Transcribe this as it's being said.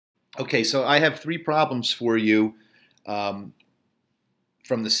Okay, so I have three problems for you um,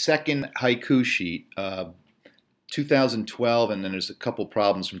 from the second haiku sheet, 2012, and then there's a couple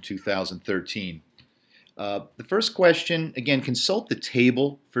problems from 2013. The first question, again, consult the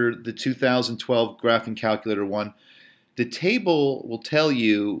table for the 2012 graphing calculator one. The table will tell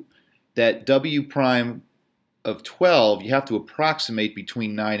you that W prime of 12, you have to approximate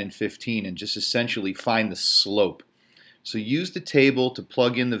between 9 and 15 and just essentially find the slope. So use the table to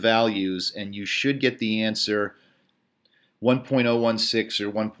plug in the values, and you should get the answer 1.016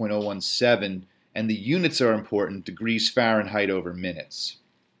 or 1.017, and the units are important, degrees Fahrenheit over minutes.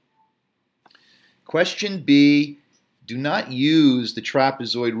 Question B, do not use the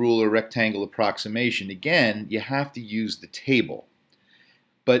trapezoid rule or rectangle approximation. Again, you have to use the table.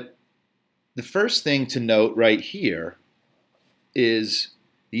 But the first thing to note right here is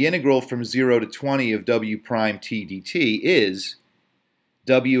the integral from 0 to 20 of w prime t dt is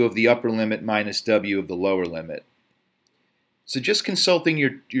w of the upper limit minus w of the lower limit. So just consulting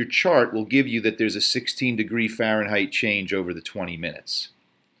your chart will give you that there's a 16 degree Fahrenheit change over the 20 minutes.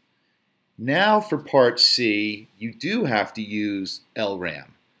 Now for part C, you do have to use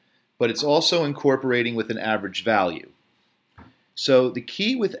LRAM, but it's also incorporating with an average value. So the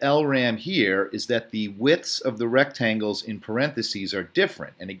key with LRAM here is that the widths of the rectangles in parentheses are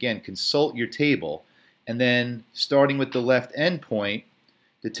different. And again, consult your table. And then starting with the left endpoint,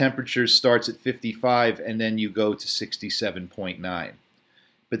 the temperature starts at 55 and then you go to 67.9.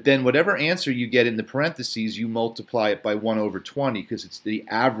 But then whatever answer you get in the parentheses, you multiply it by 1 over 20 because it's the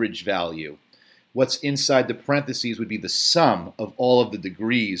average value. What's inside the parentheses would be the sum of all of the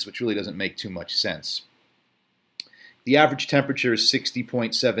degrees, which really doesn't make too much sense. The average temperature is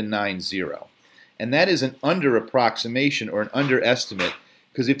 60.790. And that is an under approximation or an underestimate,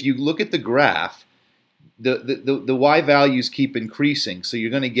 because if you look at the graph, the y values keep increasing. So you're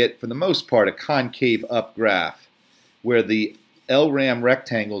going to get, for the most part, a concave up graph where the LRAM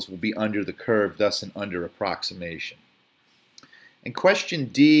rectangles will be under the curve, thus an under approximation. And question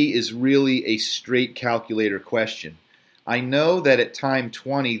D is really a straight calculator question. I know that at time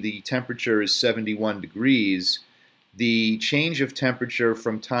 20 the temperature is 71 degrees. The change of temperature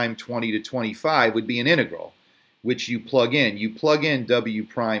from time 20 to 25 would be an integral, which you plug in. You plug in w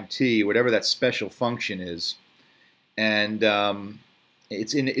prime t, whatever that special function is, and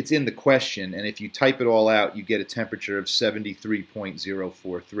it's in the question. And if you type it all out, you get a temperature of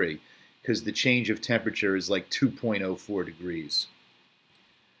 73.043, because the change of temperature is like 2.04 degrees.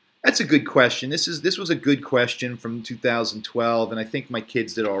 That's a good question. This was a good question from 2012, and I think my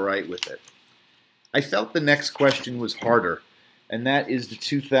kids did all right with it. I felt the next question was harder, and that is the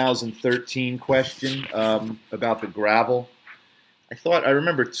 2013 question about the gravel. I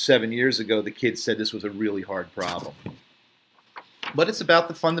remember 7 years ago the kids said this was a really hard problem. But it's about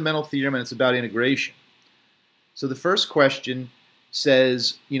the fundamental theorem and it's about integration. So the first question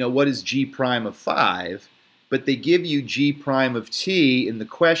says, what is g prime of 5? But they give you g prime of t in the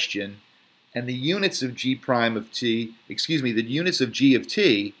question, and the units of g prime of t, the units of g of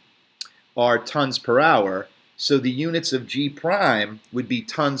t are tons per hour, so the units of g prime would be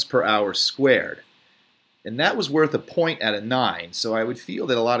tons per hour squared. And that was worth a point out of 9, so I would feel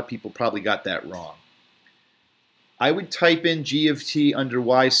that a lot of people probably got that wrong. I would type in g of t under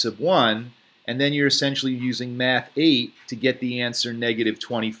y sub 1, and then you're essentially using math 8 to get the answer negative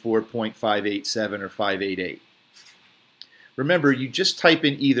 24.587 or 588. Remember, you just type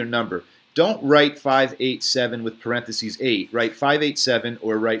in either number. Don't write 587 with parentheses 8. Write 587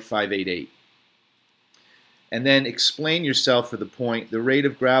 or write 588. And then explain yourself for the point. The rate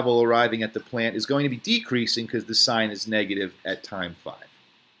of gravel arriving at the plant is going to be decreasing because the sign is negative at time 5.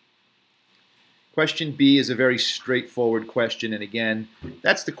 Question B is a very straightforward question, and again,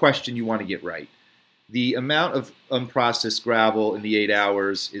 that's the question you want to get right. The amount of unprocessed gravel in the 8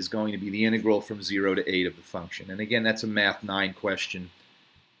 hours is going to be the integral from 0 to 8 of the function. And again, that's a Math 9 question.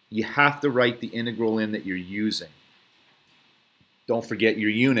 You have to write the integral in that you're using. Don't forget your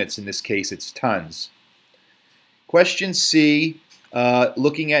units. In this case, it's tons. Question C,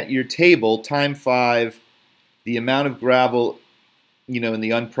 looking at your table, time 5, the amount of gravel in the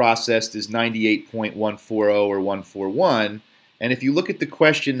unprocessed is 98.140 or 141. And if you look at the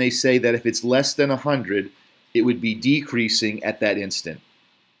question, they say that if it's less than 100, it would be decreasing at that instant.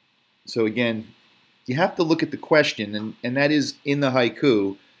 So again, you have to look at the question, and that is in the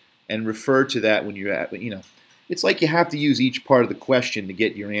haiku, and refer to that when you're at, it's like you have to use each part of the question to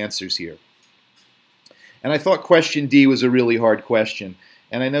get your answers here. And I thought question D was a really hard question.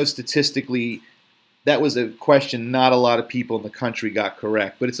 And I know statistically that was a question not a lot of people in the country got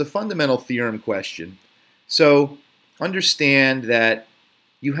correct, but it's a fundamental theorem question. So understand that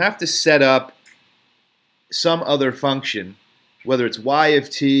you have to set up some other function, whether it's y of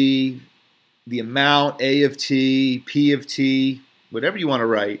t, the amount, a of t, p of t, whatever you want to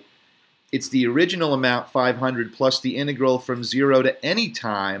write. It's the original amount, 500, plus the integral from 0 to any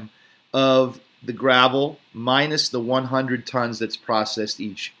time of the gravel minus the 100 tons that's processed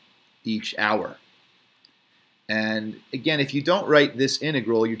each hour. And again, if you don't write this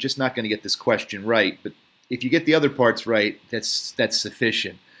integral, you're just not going to get this question right. But if you get the other parts right, that's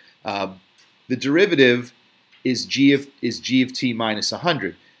sufficient. The derivative is g of t minus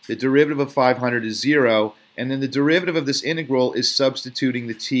 100. The derivative of 500 is 0. And then the derivative of this integral is substituting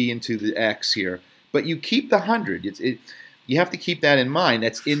the t into the x here. But you keep the 100. You have to keep that in mind.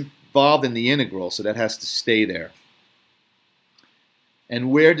 That's involved in the integral, so that has to stay there. And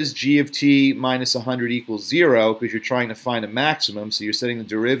where does g of t minus 100 equal 0? Because you're trying to find a maximum, so you're setting the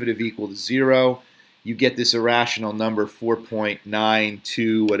derivative equal to 0. You get this irrational number,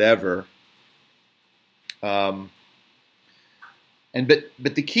 4.92 whatever. But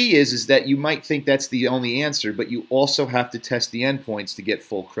the key is that you might think that's the only answer, but you also have to test the endpoints to get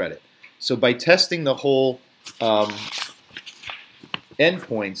full credit. So by testing the whole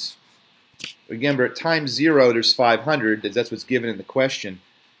endpoints, remember at time 0 there's 500, that's what's given in the question.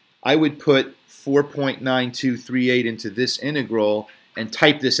 I would put 4.9238 into this integral and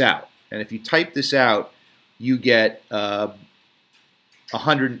type this out. And if you type this out, you get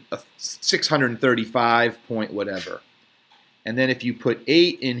 635 point whatever. And then if you put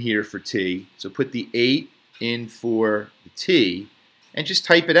 8 in here for t, so put the 8 in for the t, and just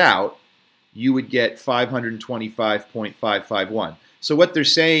type it out, you would get 525.551. So what they're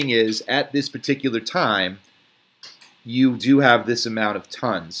saying is, at this particular time, you do have this amount of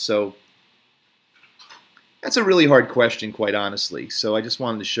tons. So that's a really hard question, quite honestly. So I just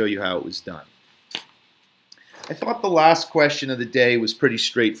wanted to show you how it was done. I thought the last question of the day was pretty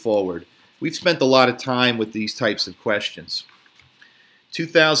straightforward. We've spent a lot of time with these types of questions.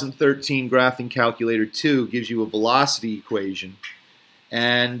 2013 Graphing Calculator 2 gives you a velocity equation,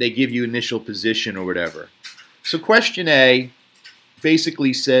 and they give you initial position or whatever. So question A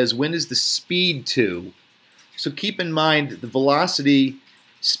basically says, when is the speed 2? So keep in mind that the velocity,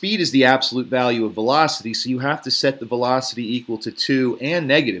 speed is the absolute value of velocity, so you have to set the velocity equal to 2 and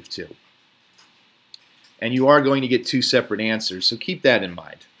negative 2. And you are going to get two separate answers, so keep that in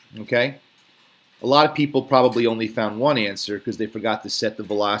mind, okay? A lot of people probably only found one answer because they forgot to set the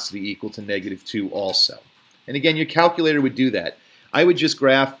velocity equal to negative 2 also. And again, your calculator would do that. I would just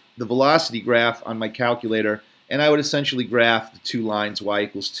graph the velocity graph on my calculator, and I would essentially graph the two lines, y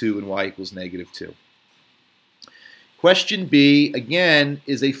equals 2 and y equals negative 2. Question B, again,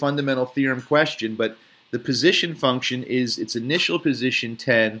 is a fundamental theorem question, but the position function is its initial position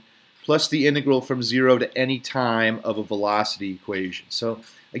 10 plus the integral from 0 to any time of a velocity equation. So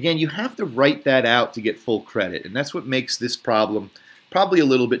again, you have to write that out to get full credit, and that's what makes this problem probably a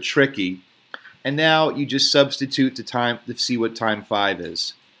little bit tricky. And now you just substitute to see what time 5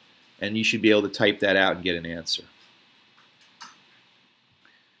 is, and you should be able to type that out and get an answer.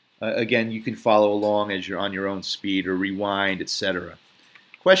 Again, you can follow along as you're on your own speed or rewind, etc.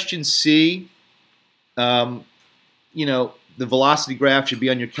 Question C, the velocity graph should be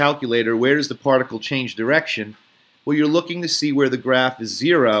on your calculator. Where does the particle change direction? Well, you're looking to see where the graph is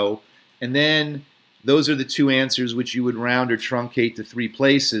 0, and then those are the two answers which you would round or truncate to 3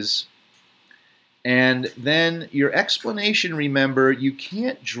 places. And then your explanation, remember, you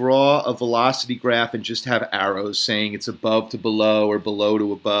can't draw a velocity graph and just have arrows saying it's above to below or below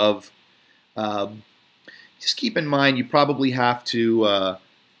to above. Just keep in mind you probably have to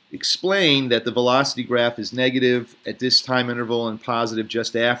explain that the velocity graph is negative at this time interval and positive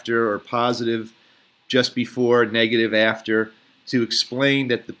just after, or positive just before, negative after, to explain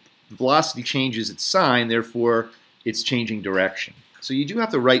that the velocity changes its sign, therefore it's changing direction. So you do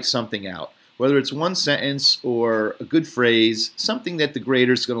have to write something out, whether it's one sentence or a good phrase, something that the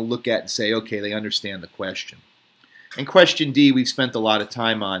grader is going to look at and say, okay, they understand the question. And question D, we've spent a lot of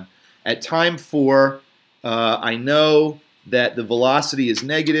time on. At time 4, I know that the velocity is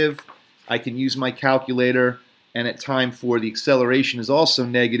negative. I can use my calculator, and at time 4, the acceleration is also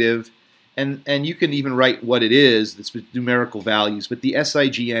negative. And you can even write what it is, that's with numerical values, but the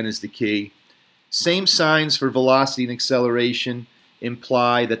SIGN is the key. Same signs for velocity and acceleration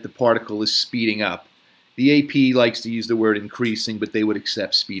imply that the particle is speeding up. The AP likes to use the word increasing, but they would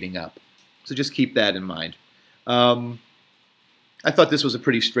accept speeding up. So just keep that in mind. I thought this was a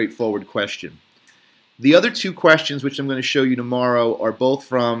pretty straightforward question. The other two questions, which I'm going to show you tomorrow, are both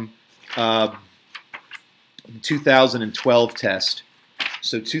from the 2012 test.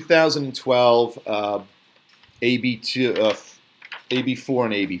 So 2012 AB2 AB4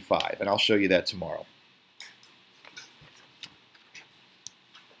 and AB5, and I'll show you that tomorrow.